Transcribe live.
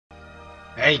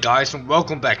Hey guys, and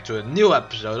welcome back to a new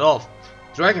episode of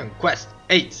Dragon Quest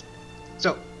VIII.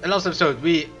 So, in the last episode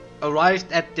we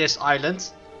arrived at this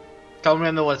island. Can't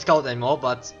remember what it's called anymore,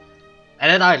 but at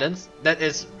that island that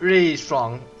is really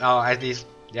strong. At least,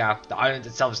 yeah, the island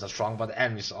itself is not strong, but the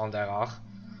enemies on there are.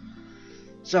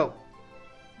 So,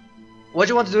 what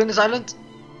you want to do in this island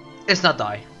is not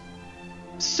die.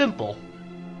 Simple.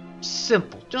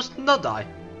 Simple. Just not die.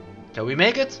 Can we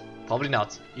make it? Probably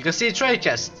not. You can see a treasure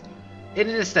chest in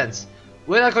the distance.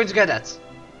 We're not going to get that,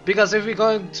 because if we're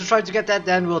going to try to get that,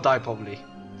 then we'll die probably.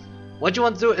 What you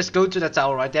want to do is go to that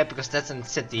tower right there, because that's in the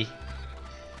city.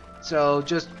 So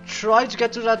just try to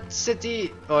get to that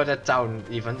city, or that town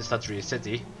even, it's not really a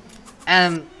city.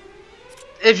 And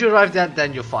if you arrive there,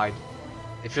 then you're fine.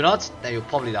 If you're not, then you'll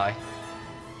probably die.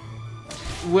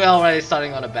 We're already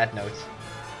starting on a bad note.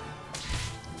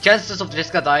 Chances of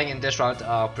Jessica dying in this round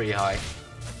are pretty high.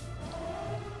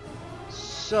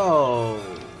 So,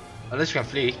 unless we can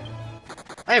flee.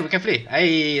 Hey, we can flee.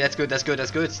 Hey, that's good, that's good,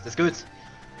 that's good, that's good.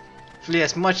 Flee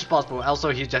as much as possible.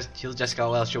 Also, he'll Jessica,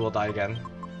 or else she will die again.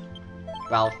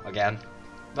 Well, again.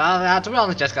 Well, to be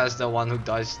honest, Jessica is the one who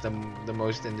dies the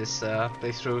most in this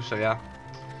playthrough. So yeah,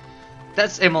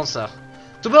 that's a monster.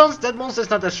 To be honest, that monster is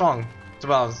not that strong. To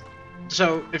be honest.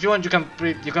 So if you want, you can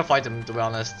fight him. To be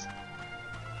honest.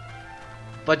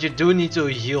 But you do need to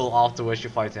heal afterwards you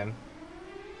fight him.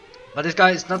 But this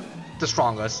guy is not the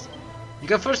strongest. You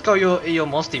can first call your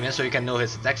monster team in so you can know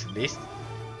his attacks at least.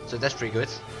 So that's pretty good.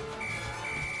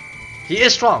 He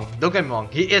is strong, don't get me wrong,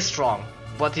 he is strong.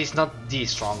 But he's not the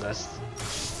strongest.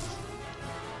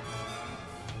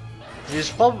 He's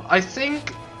probably, I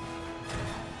think...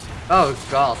 Oh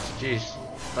god, jeez.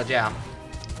 But yeah.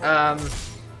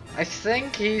 I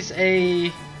think he's a...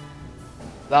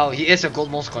 Well, he is a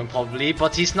gold monster coin probably,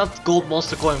 but he's not gold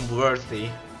monster coin worthy,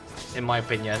 in my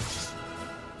opinion.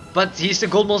 But he's a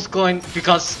gold monster coin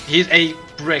because he's a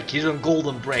brick, he's a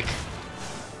golden brick.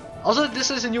 Also,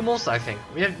 this is a new monster, I think.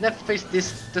 We have never faced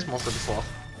this monster before.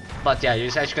 But yeah,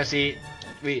 as you can see,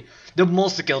 the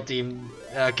monster kill team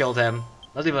killed him,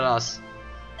 not even us.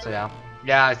 So yeah,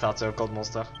 I thought so, gold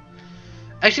monster.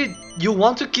 Actually, you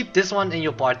want to keep this one in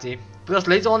your party, because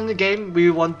later on in the game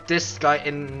we want this guy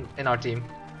in our team.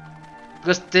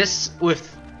 Because this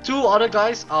with two other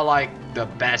guys are like the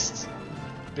best.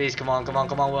 Please, come on, come on,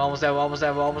 come on, we're almost there, we're almost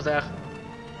there, we're almost there.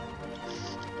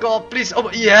 God, please,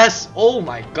 oh yes, oh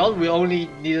my god, we only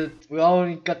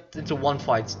got into one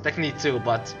fight, technically two,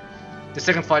 but the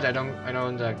second fight I don't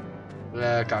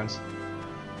count.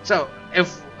 So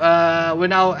if we're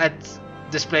now at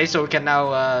this place, so we can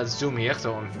now zoom here,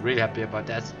 so I'm really happy about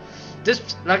that.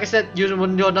 This, like I said, you're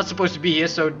not supposed to be here,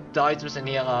 so the items in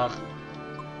here are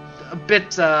a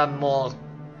bit more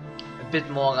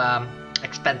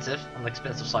expensive, on the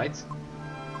expensive side.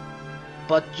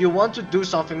 But you want to do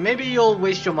something. Maybe you'll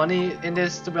waste your money in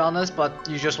this, to be honest, but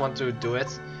you just want to do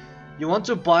it. You want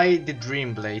to buy the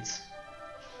Dream Blade,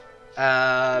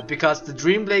 because the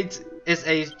Dream Blade is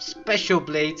a special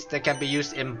blade that can be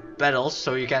used in battles,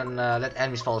 so you can let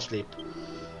enemies fall asleep.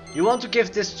 You want to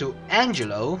give this to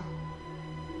Angelo,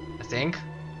 I think.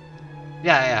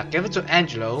 Yeah, give it to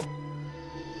Angelo.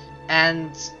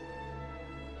 And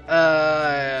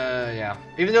yeah,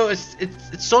 even though it's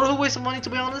sort of a waste of money, to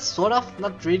be honest, sort of,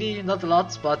 not really, not a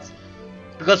lot, but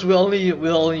because we'll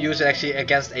only use it actually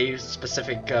against a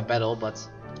specific battle. But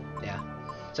yeah,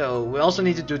 so we also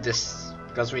need to do this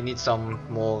because we need some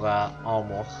more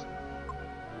armor.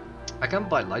 I can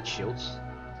buy light shields.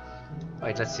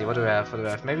 Wait, let's see, what do we have? What do we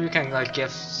have? Maybe we can like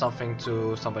give something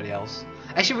to somebody else.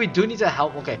 Actually, we do need a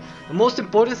helmet. Okay, the most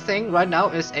important thing right now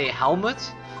is a helmet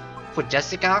for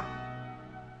Jessica,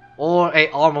 or a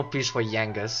armor piece for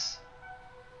Yangus.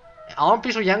 An armor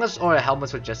piece for Yangus or a helmet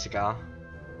for Jessica,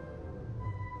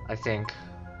 I think.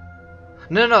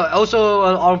 No, also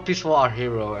an armor piece for our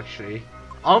hero actually.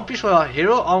 Armor piece for our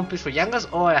hero, armor piece for Yangus,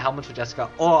 or a helmet for Jessica,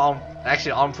 or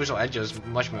actually armor piece for Edge is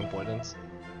much more important.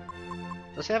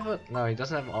 Does he have a... No, he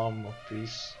doesn't have an armor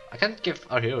piece. I can't give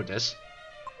our hero this.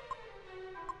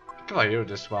 Give our hero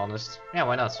this, to be honest. Yeah,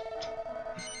 why not?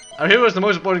 Our hero is the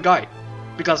most important guy,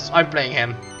 because I'm playing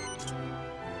him.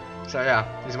 So yeah,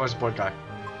 he's the most important guy.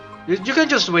 You can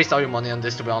just waste all your money on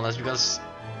this, to be honest, because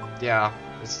yeah,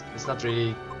 it's not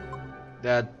really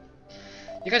that.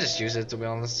 You can just use it, to be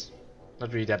honest.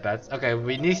 Not really that bad. Okay,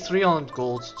 we need 300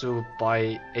 gold to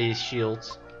buy a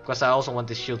shield, because I also want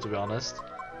this shield, to be honest.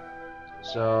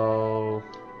 So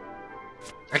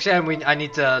actually, I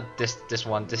need this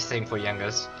thing for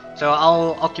Yangus. So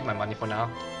I'll keep my money for now.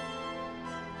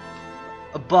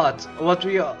 But what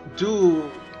we are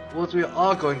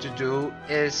going to do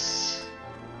is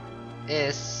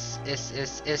is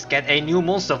get a new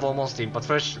monster for Monster Team. But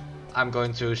first, I'm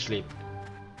going to sleep.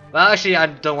 Well, actually, I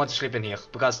don't want to sleep in here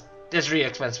because it's really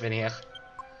expensive in here.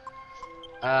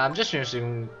 I'm just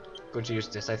going to use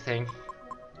this, I think.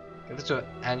 Give it to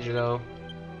Angelo.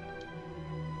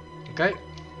 Okay.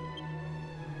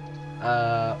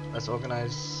 Let's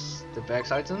organize the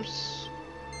bags items.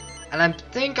 And I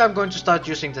think I'm going to start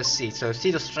using the seed. So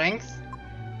seed of strength,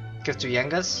 give to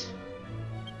Yangas.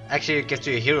 Actually, give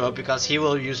to a hero because he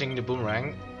will using the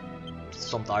boomerang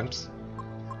sometimes.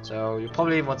 So you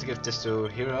probably want to give this to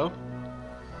hero.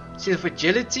 Seed of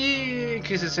agility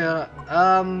increases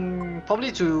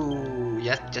probably to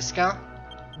Jessica.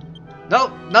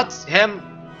 No, not him.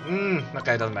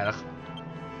 Okay, doesn't matter.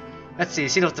 Let's see.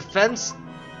 Seed of defense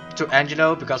to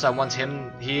Angelo because I want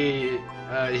him. He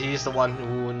is the one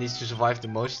who needs to survive the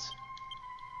most.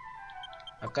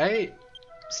 Okay.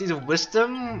 Seed of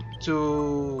wisdom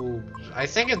to. I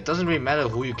think it doesn't really matter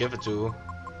who you give it to.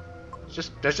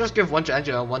 Let's just give one to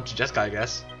Angelo and one to Jessica, I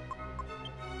guess.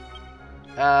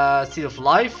 Seed of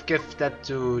life, give that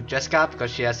to Jessica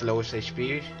because she has the lowest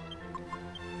HP.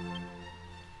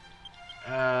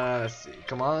 Let's see,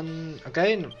 come on,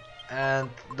 okay, and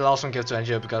the last one give to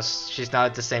Angelo because she's now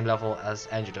at the same level as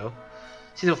Angelo.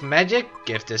 Seed of magic,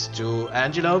 give this to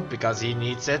Angelo because he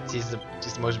needs it. He's the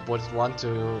most important one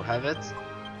to have it.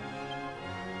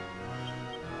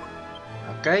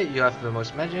 Okay, you have the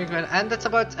most magic, and that's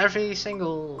about every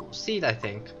single seed, I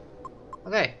think.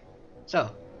 Okay,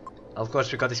 so of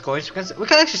course we got these coins. We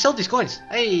can actually sell these coins.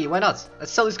 Hey, why not?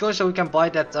 Let's sell these coins so we can buy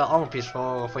that armor piece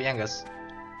for Yangas.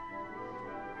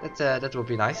 That would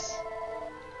be nice.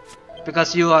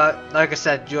 Because you are, like I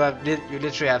said, you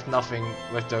literally have nothing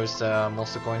with those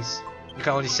monster coins. You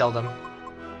can only sell them.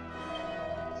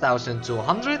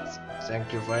 1,200.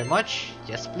 Thank you very much.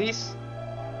 Yes, please.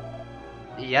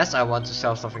 Yes, I want to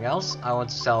sell something else. I want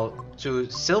to sell 2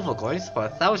 silver coins for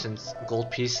 1,000 gold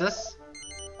pieces.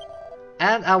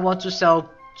 And I want to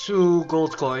sell 2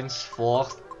 gold coins for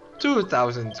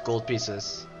 2,000 gold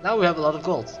pieces. Now we have a lot of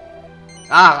gold.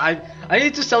 I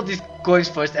need to sell these coins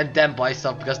first and then buy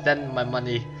stuff because then my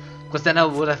money, because then I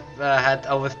would have had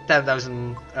over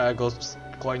 10,000 gold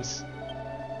coins.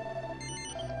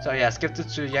 So yeah, skip it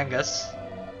to Yangas.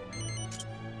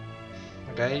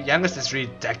 Okay, Yangas is really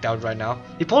decked out right now.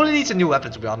 He probably needs a new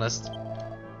weapon, to be honest.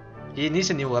 He needs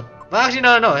a new weapon. Well, actually,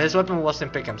 no, his weapon was in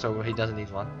Pickham, so he doesn't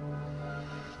need one.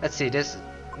 Let's see, this.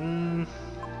 I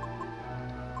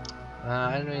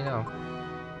don't really know.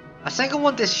 I think I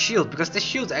want this shield because this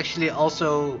shield actually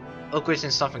also upgrades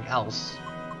in something else.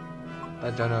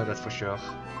 I don't know that for sure.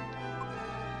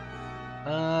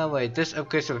 Wait, this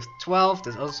upgrades with 12.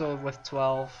 This also with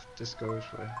 12. This goes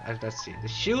with. Let's see.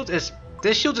 This shield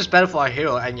is better for our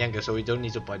hero and Yangas, so we don't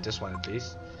need to buy this one at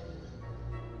least.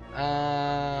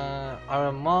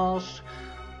 Our mask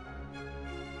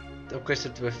upgrades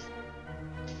it with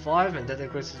 5 and that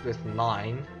upgrades it with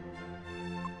 9.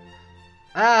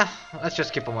 Let's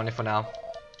just keep our money for now.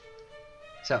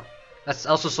 So, let's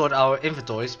also sort our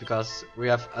inventories because we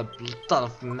have a ton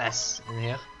of mess in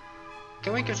here.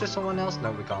 Can we give this to someone else?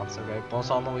 No, we can't. Okay, bronze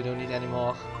armor we don't need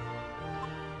anymore.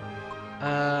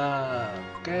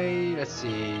 Okay, let's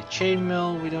see.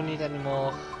 Chainmail we don't need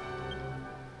anymore.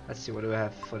 Let's see, what do we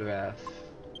have?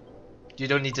 You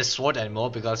don't need this sword anymore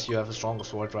because you have a stronger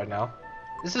sword right now.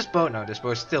 Is this bow? No, this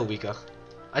bow is still weaker.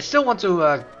 I still want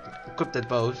to equip that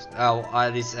bow. I'll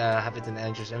at least have it in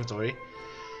Andrew's inventory.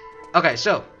 Okay,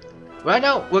 so right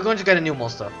now we're going to get a new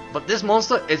monster, but this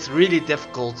monster is really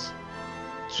difficult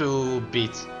to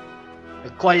beat.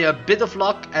 Require a bit of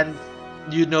luck, and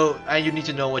you need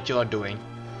to know what you are doing.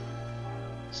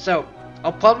 So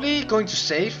I'm probably going to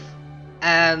save,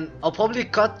 and I'll probably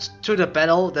cut to the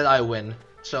battle that I win.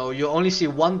 So you only see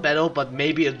one battle, but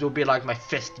maybe it will be like my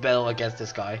 5th battle against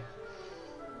this guy.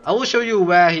 I will show you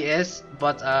where he is,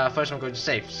 but first I'm going to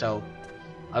save. So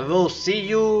I will see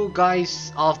you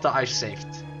guys after I've saved.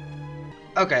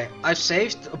 Okay, I've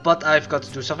saved, but I've got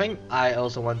to do something. I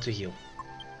also want to heal.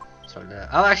 So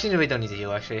actually we don't need to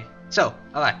heal actually. So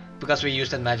alright, because we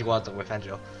used that magic water with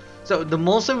Angelo. So the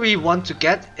monster we want to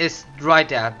get is right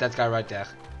there, that guy right there.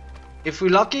 If we're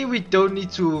lucky, we don't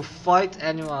need to fight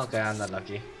anyone. Okay, I'm not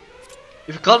lucky.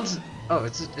 If we can't, oh,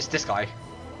 it's this guy.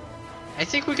 I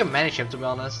think we can manage him, to be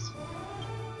honest.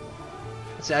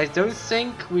 So I don't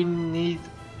think we need.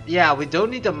 Yeah, we don't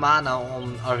need the mana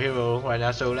on our hero right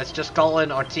now. So let's just call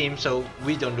in our team so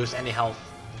we don't lose any health.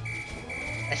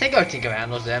 I think our team can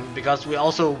handle them because we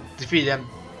also defeat them,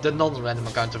 the non-random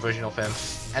encounter version of him,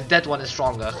 and that one is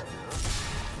stronger.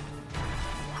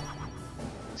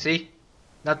 See?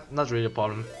 Not really a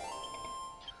problem.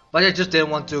 But I just didn't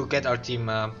want to get our team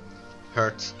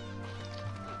hurt.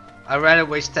 I'd rather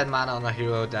waste 10 mana on a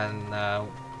hero than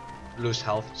lose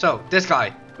health. So this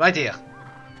guy right here,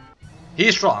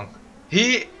 he's strong.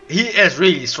 He is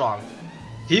really strong.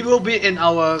 He will be in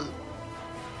our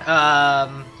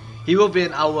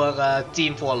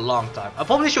team for a long time. I'll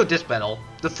probably show this battle,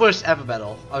 the first ever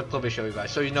battle. I'll probably show you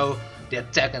guys so you know the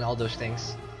attack and all those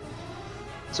things.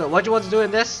 So what you want to do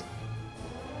in this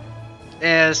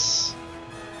is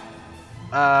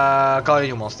call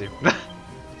your monster team.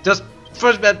 Just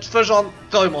first on,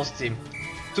 call your monster team.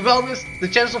 To be honest, the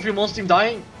chances of your monster team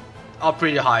dying are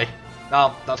pretty high.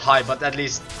 No, not high, but at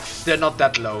least they're not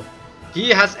that low. He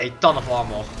has a ton of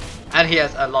armor and he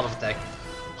has a lot of attack.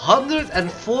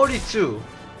 142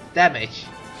 damage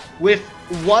with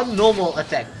one normal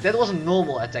attack. That was a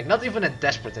normal attack, not even a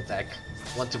desperate attack.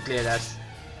 Want to clear that.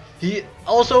 He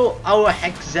also, our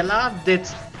Hexella did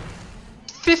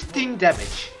 15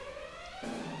 damage.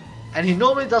 And he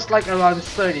normally does like around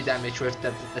 30 damage with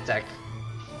that attack.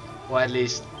 Or at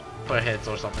least per hit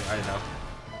or something, I don't know.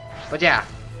 But yeah.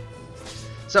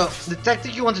 So the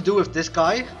tactic you want to do with this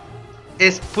guy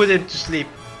is put him to sleep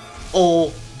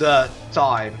all the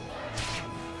time.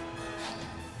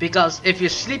 Because if you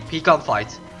sleep, he can't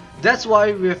fight. That's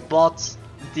why we've bought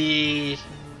the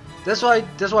That's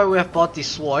why we have bought the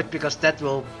sword, because that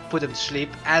will put him to sleep.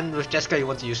 And with Jessica you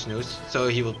want to use snooze, so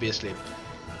he will be asleep.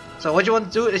 So what you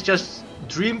want to do is just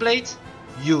Dreamblade,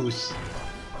 use.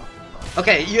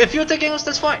 Okay, if you're taking us,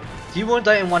 that's fine. He won't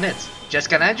die in one hit.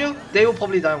 Jessica and Andrew, they will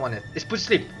probably die in one hit. It's put to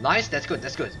sleep. Nice, that's good,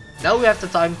 that's good. Now we have the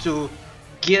time to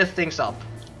gear things up.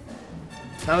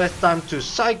 Now we have time to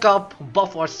psych up,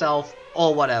 buff ourselves,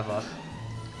 or whatever.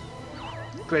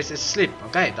 Grace is asleep.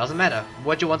 Okay, doesn't matter.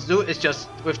 What you want to do is just,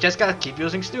 with Jessica, keep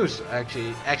using snooze.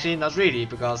 Actually not really,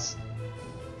 because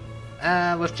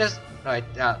with Jessica, right,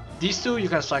 these two you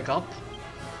can psych up.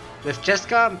 With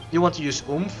Jessica, you want to use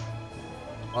Oomph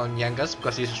on Yangus,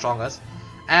 because he's the strongest.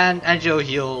 And Angel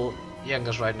heal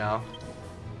Yangus right now.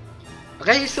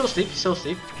 Okay, he's still asleep,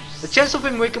 The chance of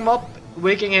him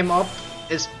waking him up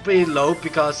is pretty low,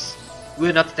 because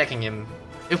we're not attacking him.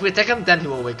 If we attack him, then he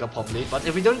will wake up probably. But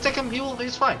if we don't attack him,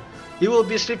 he's fine. He will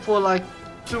be asleep for like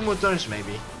 2 more turns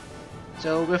maybe.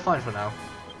 So we're fine for now.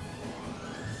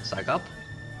 Psych up.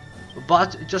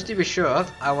 But just to be sure,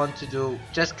 I want to do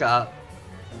Jessica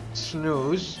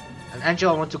snooze, and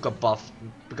Angel I want to go buff,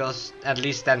 because at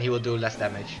least then he will do less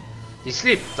damage. He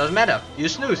sleep, doesn't matter. You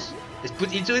snooze. It's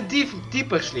put into a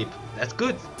deeper sleep. That's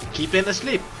good. Keep him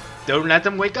asleep. Don't let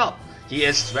him wake up. He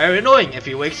is very annoying if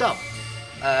he wakes up.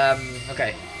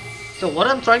 Okay. So what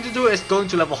I'm trying to do is going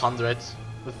to level 100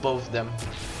 with both of them.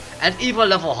 And even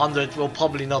level 100 will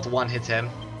probably not one-hit him.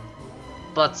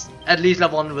 But at least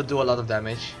level 100 will do a lot of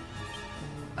damage.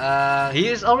 He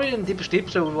is already in deeper sleep,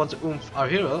 so we want to oomph our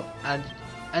hero. And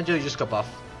Angel, you just go buff.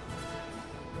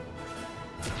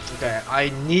 Okay,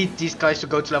 I need these guys to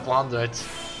go to level 100.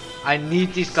 I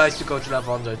need these guys to go to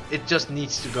level 100. It just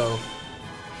needs to go.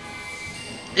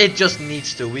 It just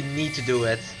needs to. We need to do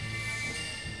it.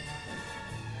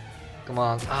 Come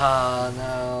on. Ah,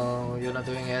 no. You're not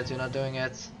doing it. You're not doing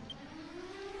it.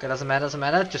 Okay, doesn't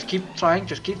matter. Just keep trying.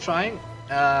 Jessica,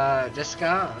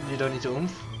 you don't need to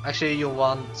oomph. Actually, you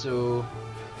want to...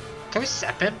 Can we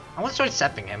sap him? I want to try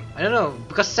sapping him. I don't know.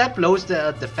 Because sap lowers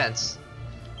the defense.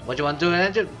 What you want to do,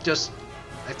 Andrew? Just...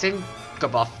 I think... Go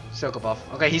buff. Still go buff.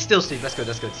 Okay, he's still asleep. That's good.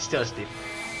 He's still asleep.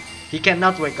 He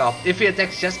cannot wake up. If he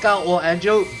attacks Jessica or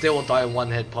Andrew, they will die in one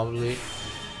hit probably.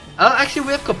 Actually,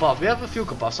 we have Kabuff. We have a few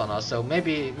Kabuffs on us, so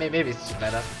maybe it's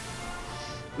better.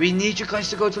 We need you guys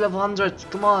to go to level 100.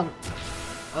 Come on.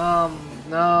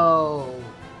 No.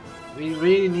 We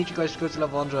really need you guys to go to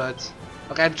level 100.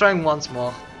 Okay, I'm trying once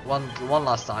more. One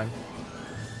last time.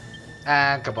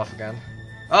 And Kabuff again.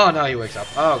 Oh no, he wakes up.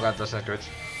 Oh god, that's not good.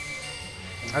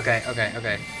 Okay.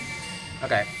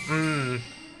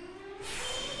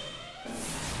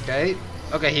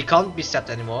 Okay, he can't be stepped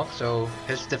anymore, so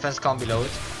his defense can't be lowered.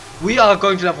 We are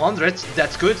going to level 100,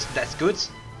 that's good.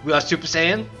 We are Super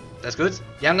Saiyan, that's good.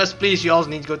 Youngest, please, you also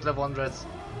need to go to level 100.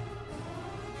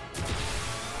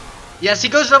 Yes, he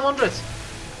goes to level 100.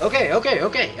 Okay.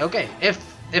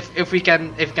 If we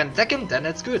can attack him, then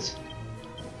it's good.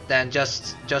 Then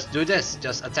just do this.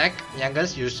 Just attack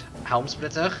Youngest, use Helm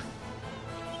Splitter.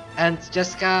 And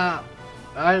Jessica,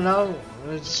 I don't know,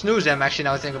 snooze him actually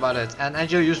now I think about it. And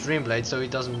Angel used Dreamblade so he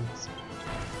doesn't...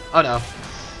 Oh no.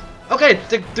 Okay,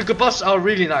 the Kabuffs are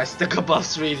really nice. The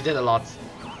Kabuffs really did a lot.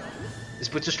 He's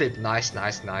put to sleep. Nice.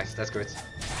 That's good.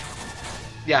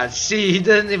 Yeah, see, he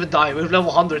didn't even die with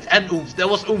level 100 and Oomph. There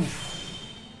was Oomph.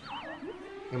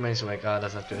 Remains awake.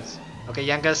 That's not good. Okay,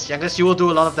 Yangus, you will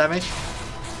do a lot of damage.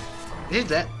 He's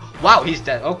dead. Wow, he's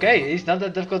dead. Okay, he's not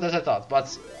that difficult as I thought.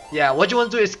 But yeah, what you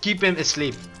want to do is keep him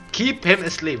asleep. Keep him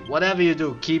asleep. Whatever you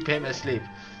do, keep him asleep.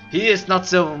 He is not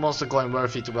silver monster coin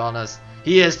worthy, to be honest.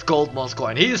 He is gold monster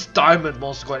coin. He is diamond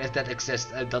monster coin if that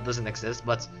exists. That doesn't exist,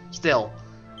 but still.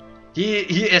 He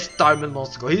is diamond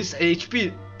monster coin. He's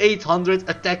HP 800,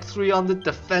 attack 300,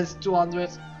 defense 200.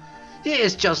 He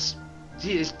is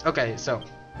okay. So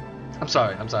I'm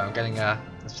sorry. I'm getting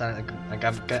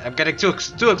I'm getting too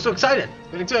excited.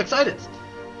 Getting too excited.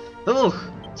 Ooh.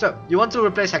 So you want to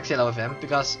replace Hexilla with him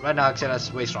because right now Hexilla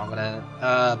is way stronger than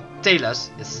Talos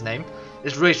is his name.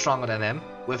 Is way stronger than him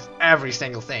with every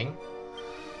single thing.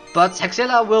 But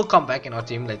Hexilla will come back in our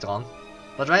team later on.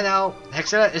 But right now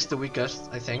Hexilla is the weakest,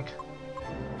 I think.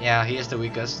 Yeah, he is the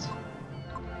weakest.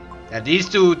 Yeah, these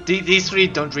three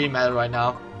don't really matter right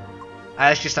now.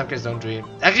 Actually, some kids don't really.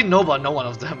 Actually, no one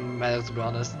of them matters, to be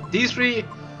honest. These three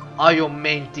are your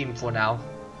main team for now.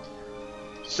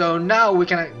 So now we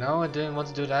can. No, I didn't want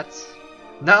to do that.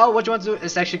 Now what you want to do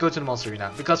is actually go to the monster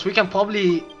arena because we can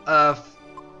probably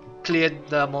clear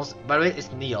the monster. By the way, it's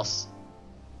Neos.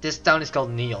 This town is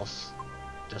called Neos.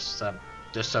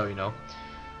 Just so you know.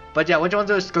 But yeah, what you want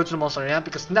to do is go to the monster arena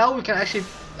because now we can actually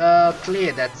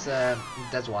clear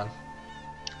that one.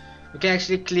 We can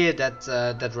actually clear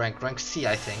that rank C,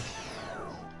 I think.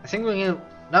 I think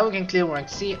now we can clear rank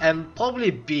C and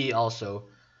probably B also.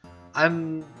 I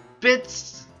don't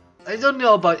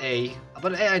know about A.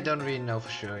 About A, I don't really know for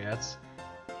sure yet.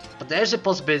 But there's a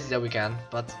possibility that we can.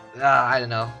 But I don't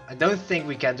know. I don't think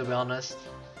we can, to be honest.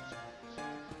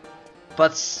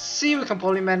 But C we can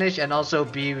probably manage, and also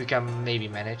B we can maybe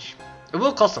manage. It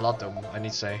will cost a lot though, I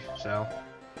need to say.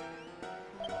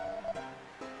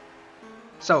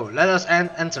 So let us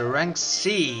enter rank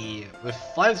C with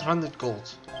 500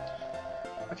 gold.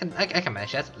 I can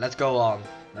manage that. Let's go on.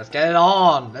 Let's get it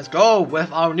on. Let's go with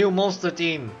our new monster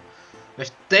team. With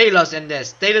Talos in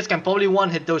this. Talos can probably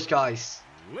one-hit those guys.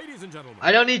 Ladies and gentlemen,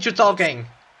 I don't need you talking.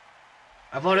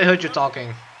 I've already heard you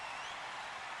talking.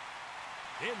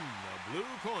 in the blue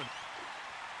corner,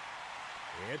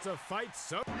 it's a fight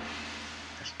so...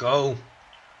 Let's go.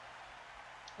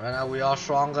 Right now we are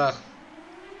stronger.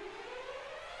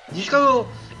 You go.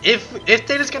 If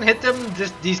Talos can hit them,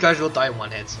 these guys will die in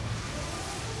one hit.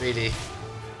 Really.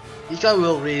 These guys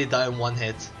will really die in one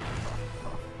hit.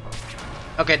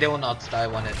 Okay, they will not die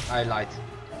in one hit. I lied.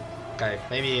 Okay,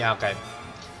 maybe, okay.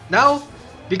 Now,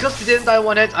 because they didn't die in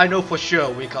one hit, I know for sure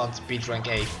we can't beat rank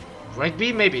A. Rank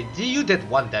B, maybe. You did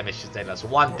 1 damage to Talos.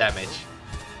 1 damage.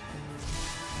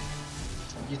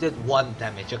 You did 1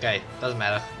 damage. Okay, doesn't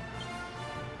matter.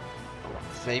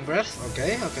 Flame breath.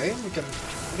 Okay, we can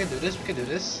do this. We can do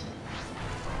this.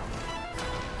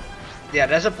 Yeah,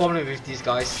 there's a problem with these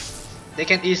guys. They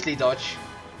can easily dodge.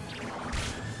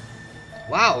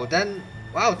 Wow,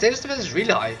 wow, Talos defense is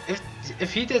really high.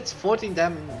 If he did 14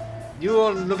 damage, you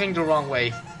are looking the wrong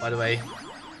way, by the way.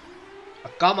 Oh,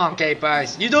 come on,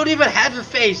 K-Pies. You don't even have a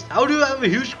face. How do you have a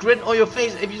huge grin on your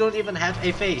face if you don't even have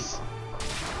a face?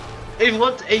 If you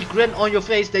want a grin on your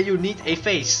face, then you need a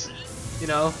face. You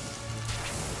know?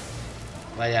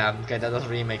 But yeah, okay, that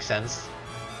doesn't really make sense.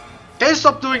 Can you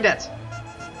stop doing that?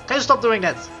 Can you stop doing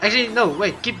that? Actually, no,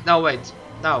 wait,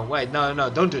 no,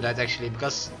 don't do that actually,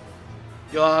 because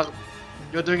you're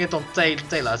doing it on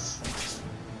Talos.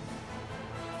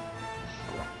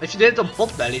 If you did it on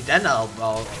Potbelly, then I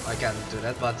can do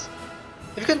that, but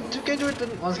if you can do it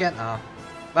then once again,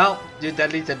 well, you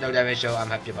deadly did no damage, so I'm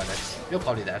happy about that. You're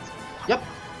probably dead. Yep.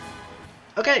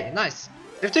 Okay, nice.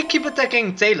 If they keep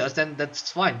attacking Talos, then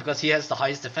that's fine, because he has the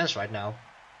highest defense right now.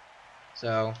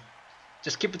 So,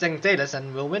 just keep attacking Talos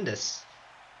and we'll win this.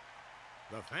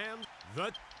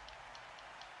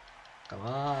 Come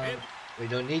on. We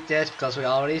don't need this, because we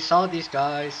already saw these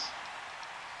guys.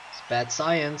 It's bad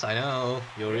science, I know.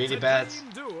 You're really bad.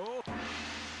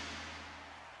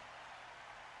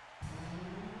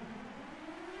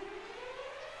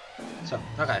 So,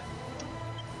 okay.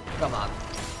 Come on.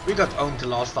 We got owned the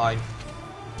last time.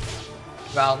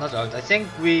 Well, not owned. I think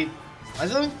I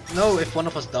don't know if one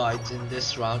of us died in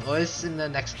this round or it's in the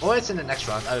next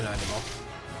round. I don't know anymore.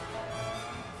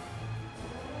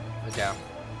 But yeah.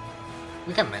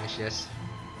 We can manage this.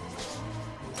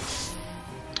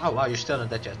 Oh wow, you're still not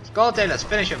dead yet. Go on, Talos,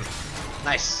 finish him.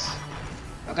 Nice.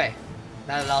 Okay.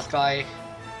 Now the last guy.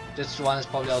 This one is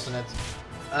probably also not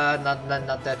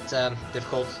that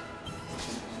difficult.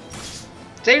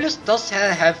 Talos does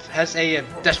has a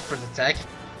desperate attack,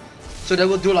 so that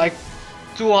will do like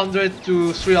 200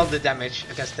 to 300 damage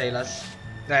against Talos.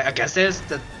 Against this,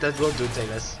 that will do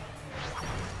Talos.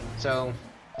 So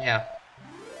Yeah.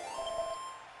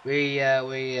 We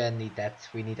need that.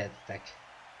 We need that attack.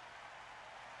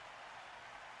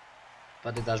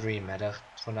 But it doesn't really matter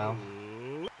for now.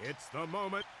 It's the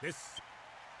moment. This.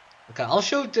 Okay, I'll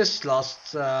show this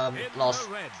last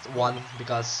one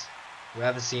because we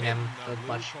haven't seen him that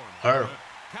much. Her.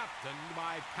 Captained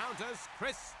by Countess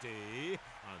Christie,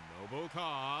 a noble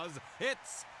cause.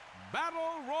 It's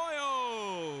Battle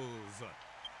Royals.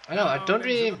 I know. I don't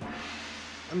really.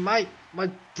 My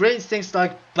brain thinks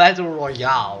like Battle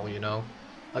Royale, you know,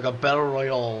 like a Battle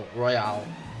Royale,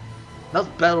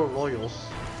 not Battle Royals.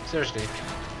 Seriously.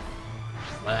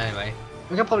 But anyway,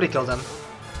 we can probably kill them.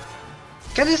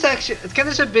 Can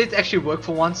this ability actually work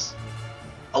for once?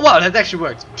 Oh wow, that actually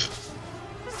worked.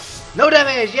 No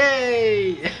damage,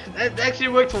 yay! That actually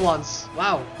worked for once.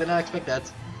 Wow, did not expect that.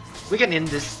 We can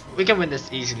win this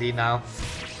easily now.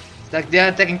 Like they're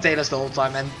attacking Taylor the whole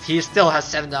time, and he still has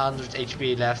 700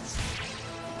 HP left.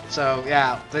 So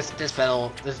yeah, this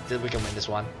battle, we can win this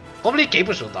one. Probably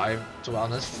Capers will die, to be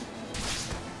honest.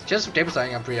 Just for Capers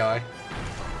dying, I'm pretty high.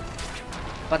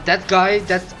 But that guy,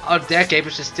 their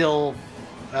Capers is still,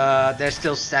 there's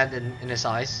still sand in his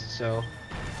eyes. So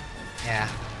yeah.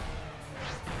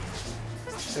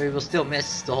 So he will still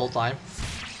miss the whole time.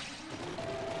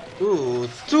 Ooh,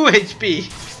 2 HP.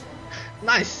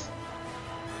 Nice.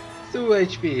 2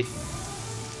 HP.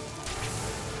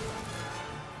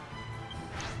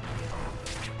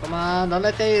 Come on, don't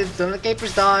let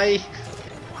Capers die.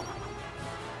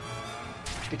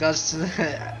 Because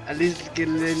at least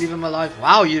leave him alive.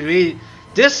 Wow, you really,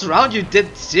 this round you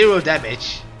did 0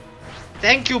 damage.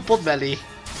 Thank you, Potbelly.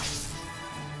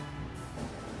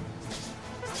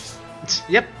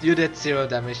 Yep, you did 0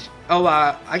 damage. Oh,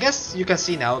 I guess you can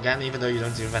see now again, even though you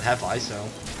don't even have eyes, so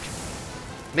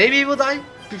maybe he will die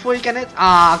before you can hit.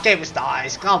 Ah, Capers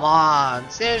dies. Come on,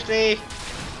 seriously?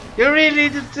 You really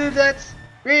need to do that?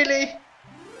 Really?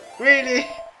 Really?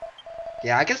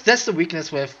 Yeah, I guess that's the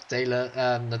weakness with Taylor,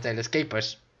 not Taylor's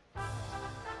Capers.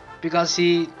 Because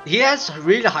he has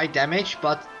really high damage,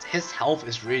 but his health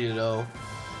is really low.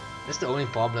 That's the only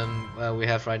problem we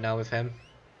have right now with him.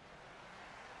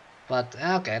 But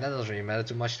okay, that doesn't really matter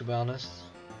too much, to be honest.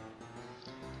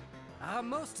 Our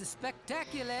most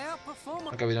spectacular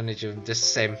performance. Okay, we don't need you. This is the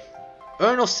same.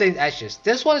 Urn of Saint Ashes.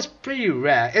 This one is pretty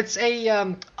rare. It's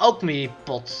a alchemy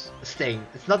pot thing.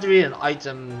 It's not really an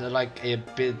item like a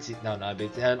ability. No, not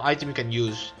ability. An item you can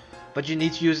use, but you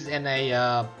need to use it in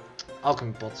a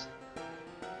alchemy pot.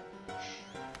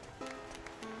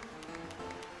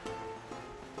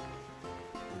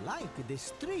 Like the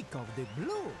streak of the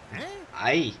blue, eh?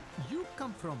 Aye. You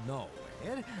come from nowhere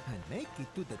and make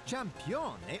it to the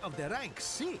champione of the rank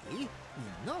C in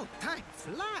no time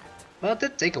flat. Well, it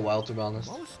did take a while, to be honest.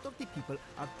 Most of the people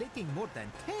are taking more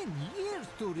than 10 years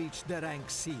to reach the rank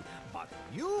C, but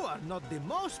you are not the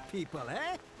most people,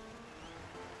 eh?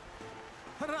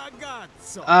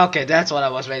 Ragazzo! Okay, that's what I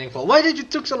was waiting for. Why did you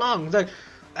took so long? Like,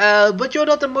 but you're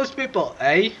not the most people,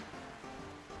 eh?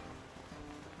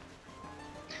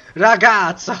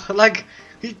 Ragazzo, like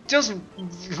he just.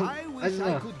 I wish don't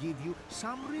I know. could give you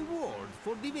some reward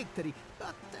for the victory,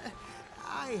 but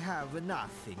I have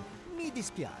nothing. Mi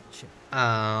dispiace.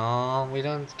 Oh, we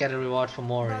don't get a reward for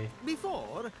Mori. But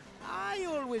before, I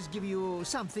always give you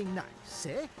something nice,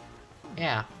 eh?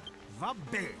 Yeah. Va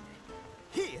bene.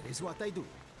 Here is what I do.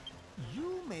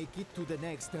 You make it to the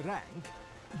next rank,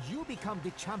 you become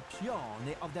the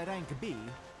champione of the rank B,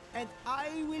 and I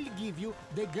will give you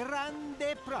the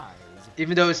grande prize.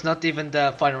 Even though it's not even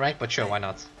the final rank, but sure, why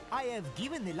not? I have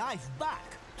given the life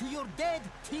back to your dead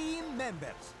team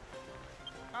members.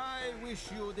 I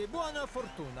wish you the buona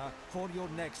fortuna for your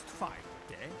next fight,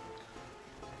 eh?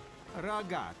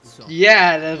 Ragazzo.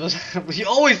 Yeah, that was. you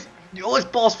always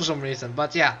pause for some reason,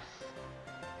 but yeah.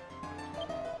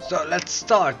 So let's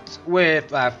start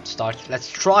with let's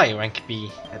try rank B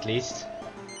at least.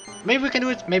 Maybe we can do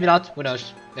it, maybe not. Who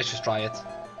knows? Let's just try it.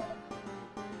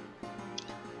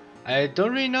 I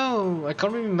don't really know. I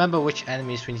can't really remember which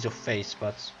enemies we need to face,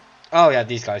 but oh yeah,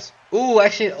 these guys. Ooh,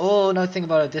 actually, oh, now think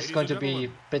about it. This is going to be a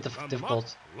bit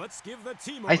difficult. Let's give the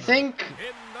team I think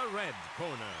in the red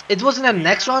corner. it was in the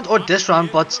next round or this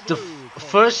round, but the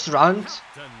first round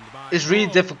is really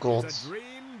difficult.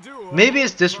 Maybe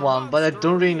it's this one, but I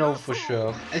don't really know for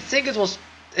sure. I think it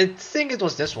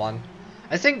was this one.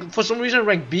 I think for some reason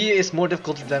rank B is more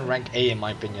difficult than rank A in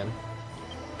my opinion.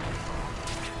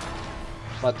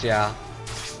 But yeah,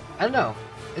 I don't know.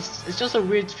 It's just a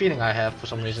weird feeling I have for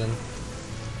some reason.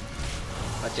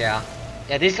 But yeah,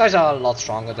 these guys are a lot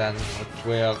stronger than what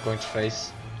we are going to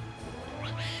face.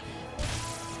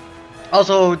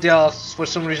 Also, they are for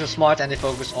some reason smart and they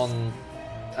focus on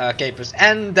Capers,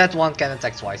 and that one can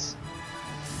attack twice.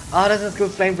 Oh, that's a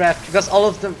good flame breath because all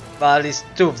of them, well, at least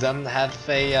 2 of them, have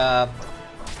a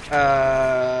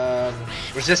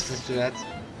resistance to that.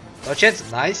 Dodge it,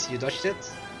 nice, you dodged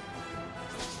it.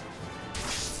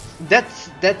 That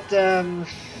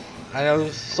I don't know,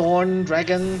 Thorn,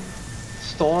 Dragon,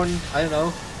 Storm, I don't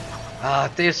know.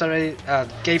 There's already,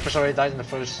 Capers already died in the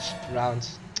first round.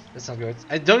 That's not good.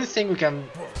 I don't think we can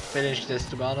finish this,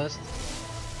 to be honest.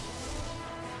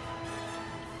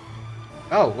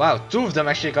 Oh wow, 2 of them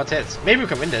actually got hit. Maybe we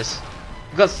can win this.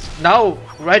 Because now,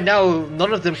 right now,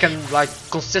 none of them can like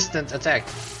consistent attack.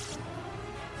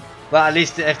 Well, at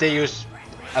least if they use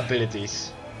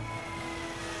abilities.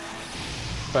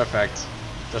 Perfect.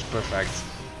 Just perfect.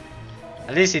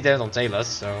 At least he did on Taylor,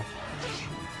 so...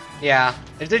 Yeah,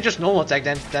 if they just normal attack,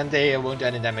 then they won't do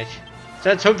any damage. So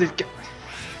let's hope they get...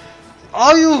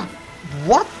 Are you...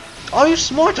 What? Are you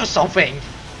smart or something?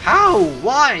 How?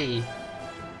 Why?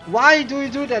 Why do you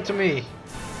do that to me?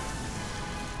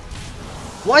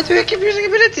 Why do you keep using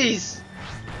abilities?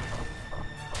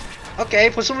 Okay,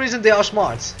 for some reason they are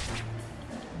smart.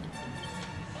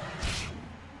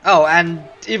 Oh, and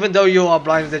even though you are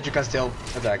blinded, you can still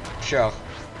attack. Sure.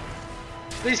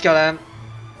 Please kill them.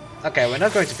 Okay, we're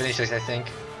not going to finish this, I think.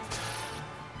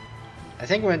 I don't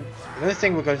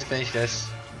think we're going to finish this.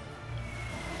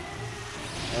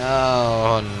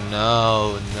 Oh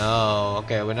no, no.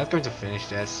 Okay, we're not going to finish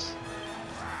this.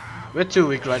 We're too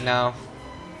weak right now.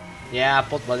 Yeah,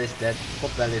 Potbelly is dead.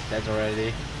 Potbelly is dead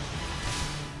already.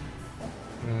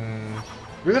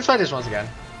 We're gonna try this once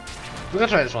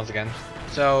again.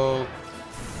 So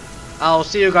I'll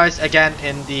see you guys again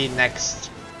in the next,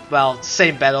 well,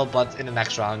 same battle but in the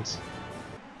next round.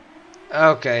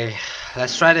 Okay,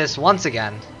 let's try this once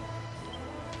again.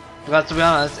 But to be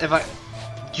honest,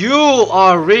 you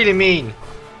are really mean.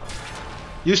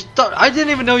 I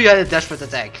didn't even know you had a desperate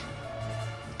attack.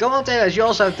 Come on, Taylor, you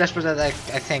also have desperate attack,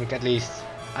 I think, at least.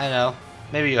 I don't know,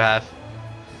 maybe you have.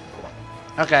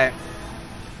 Okay.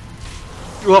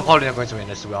 You are probably not going to win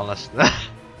this, to be honest.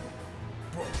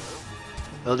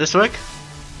 Will this work?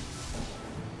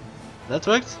 That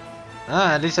worked?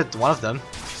 At least at one of them.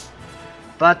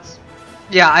 But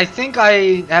yeah, I think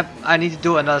I need to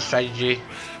do another strategy.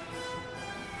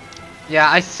 Yeah,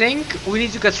 I think we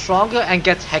need to get stronger and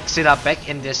get Hexilla back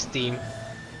in this team.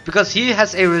 Because he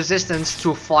has a resistance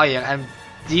to fire, and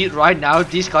right now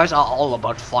these guys are all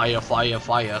about fire, fire,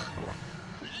 fire.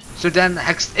 So then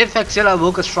if Hexilla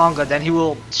will get stronger, then he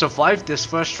will survive this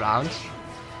first round.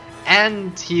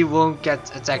 And he won't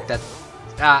get attacked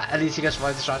at least he can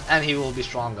survive this round, and he will be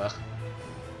stronger.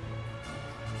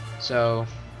 So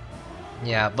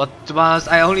yeah, but to be honest,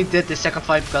 I only did the second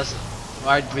fight because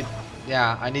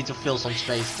yeah, I need to fill some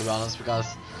space, to be honest, because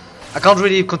I can't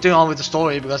really continue on with the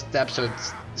story because the episode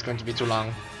is going to be too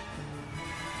long.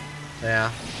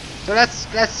 Yeah. So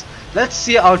let's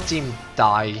see our team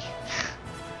die.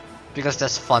 Because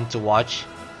that's fun to watch.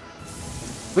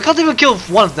 We can't even kill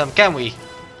one of them, can we?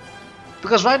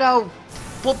 Because right now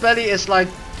Potbelly is like,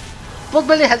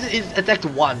 Potbelly hasn't attacked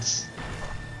once.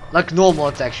 Like normal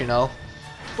attacks, you know.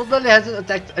 Potbelly hasn't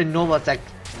attacked a normal attack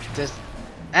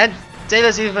and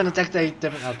Taylor's even attacked a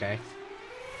different. Okay.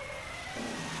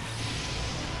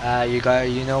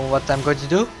 You know what I'm going to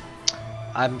do?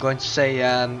 I'm going to say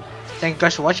thank you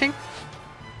guys for watching.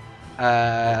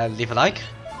 Leave a like.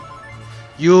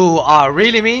 You are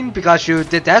really mean because you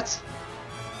did that.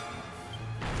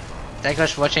 Thank you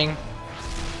guys for watching.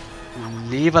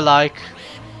 Leave a like.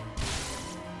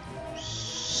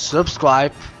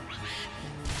 Subscribe.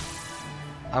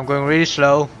 I'm going really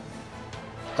slow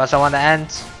because I want to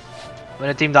end when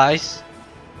the team dies.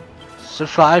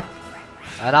 Subscribe,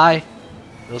 and I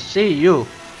will see you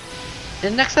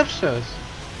in the next episode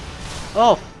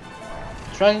of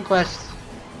Dragon Quest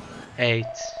 8.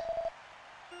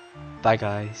 Bye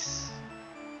guys.